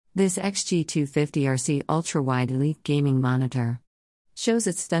This XG250RC Ultra-Wide Elite Gaming Monitor shows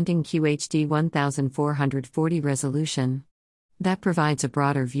its stunning QHD 1440 resolution that provides a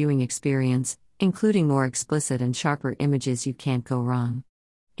broader viewing experience, including more explicit and sharper images. You can't go wrong.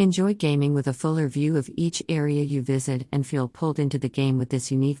 Enjoy gaming with a fuller view of each area you visit and feel pulled into the game with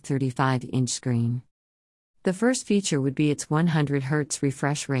this unique 35-inch screen. The first feature would be its 100 Hz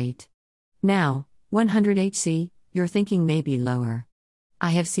refresh rate. Now, 100 Hz, you're thinking maybe lower.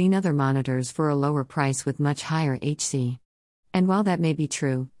 I have seen other monitors for a lower price with much higher Hz. And while that may be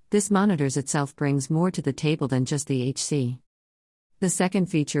true, this monitor itself brings more to the table than just the Hz. The second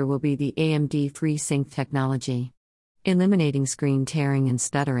feature will be the AMD FreeSync technology. Eliminating screen tearing and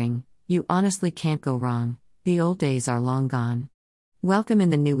stuttering, you honestly can't go wrong. The old days are long gone. Welcome in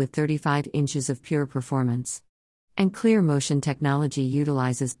the new with 35 inches of pure performance. And Clear Motion technology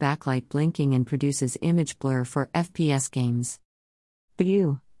utilizes backlight blinking and produces image blur for FPS games.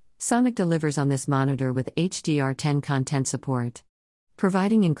 ViewSonic delivers on this monitor with HDR10 content support.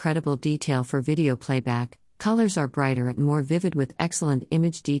 Providing incredible detail for video playback, colors are brighter and more vivid with excellent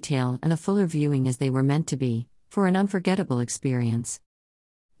image detail and a fuller viewing as they were meant to be, for an unforgettable experience.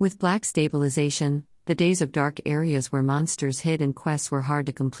 With black stabilization, the days of dark areas where monsters hid and quests were hard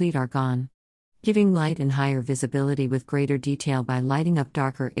to complete are gone. Giving light and higher visibility with greater detail by lighting up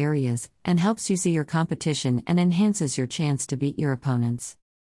darker areas, and helps you see your competition and enhances your chance to beat your opponents.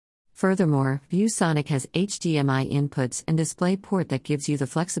 Furthermore, ViewSonic has HDMI inputs and DisplayPort that gives you the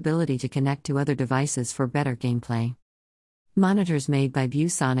flexibility to connect to other devices for better gameplay. Monitors made by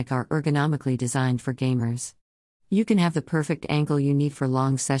ViewSonic are ergonomically designed for gamers. You can have the perfect angle you need for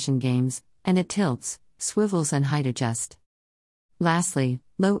long session games, and it tilts, swivels and height adjust. Lastly,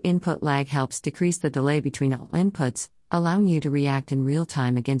 low input lag helps decrease the delay between all inputs, allowing you to react in real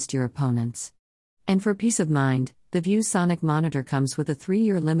time against your opponents. And for peace of mind, the ViewSonic monitor comes with a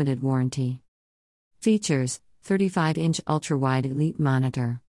 3-year limited warranty. Features: 35-inch ultra-wide elite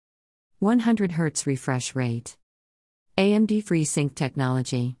monitor, 100 Hz refresh rate, AMD FreeSync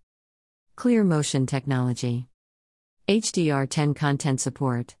technology, Clear Motion technology, HDR10 content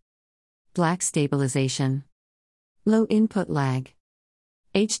support, black stabilization, low input lag,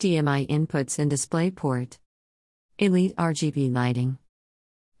 HDMI inputs and DisplayPort, elite RGB lighting,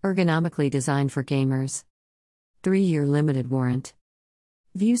 ergonomically designed for gamers, 3-year limited warrant.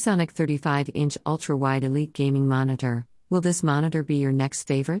 ViewSonic 35-inch ultra-wide elite gaming monitor. Will this monitor be your next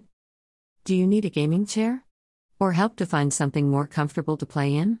favorite? Do you need a gaming chair? Or help to find something more comfortable to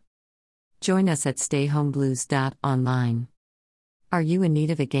play in? Join us at stayhomeblues.online. Are you in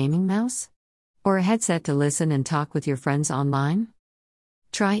need of a gaming mouse? Or a headset to listen and talk with your friends online?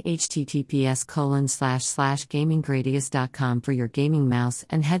 Try https://gaminggradius.com for your gaming mouse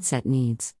and headset needs.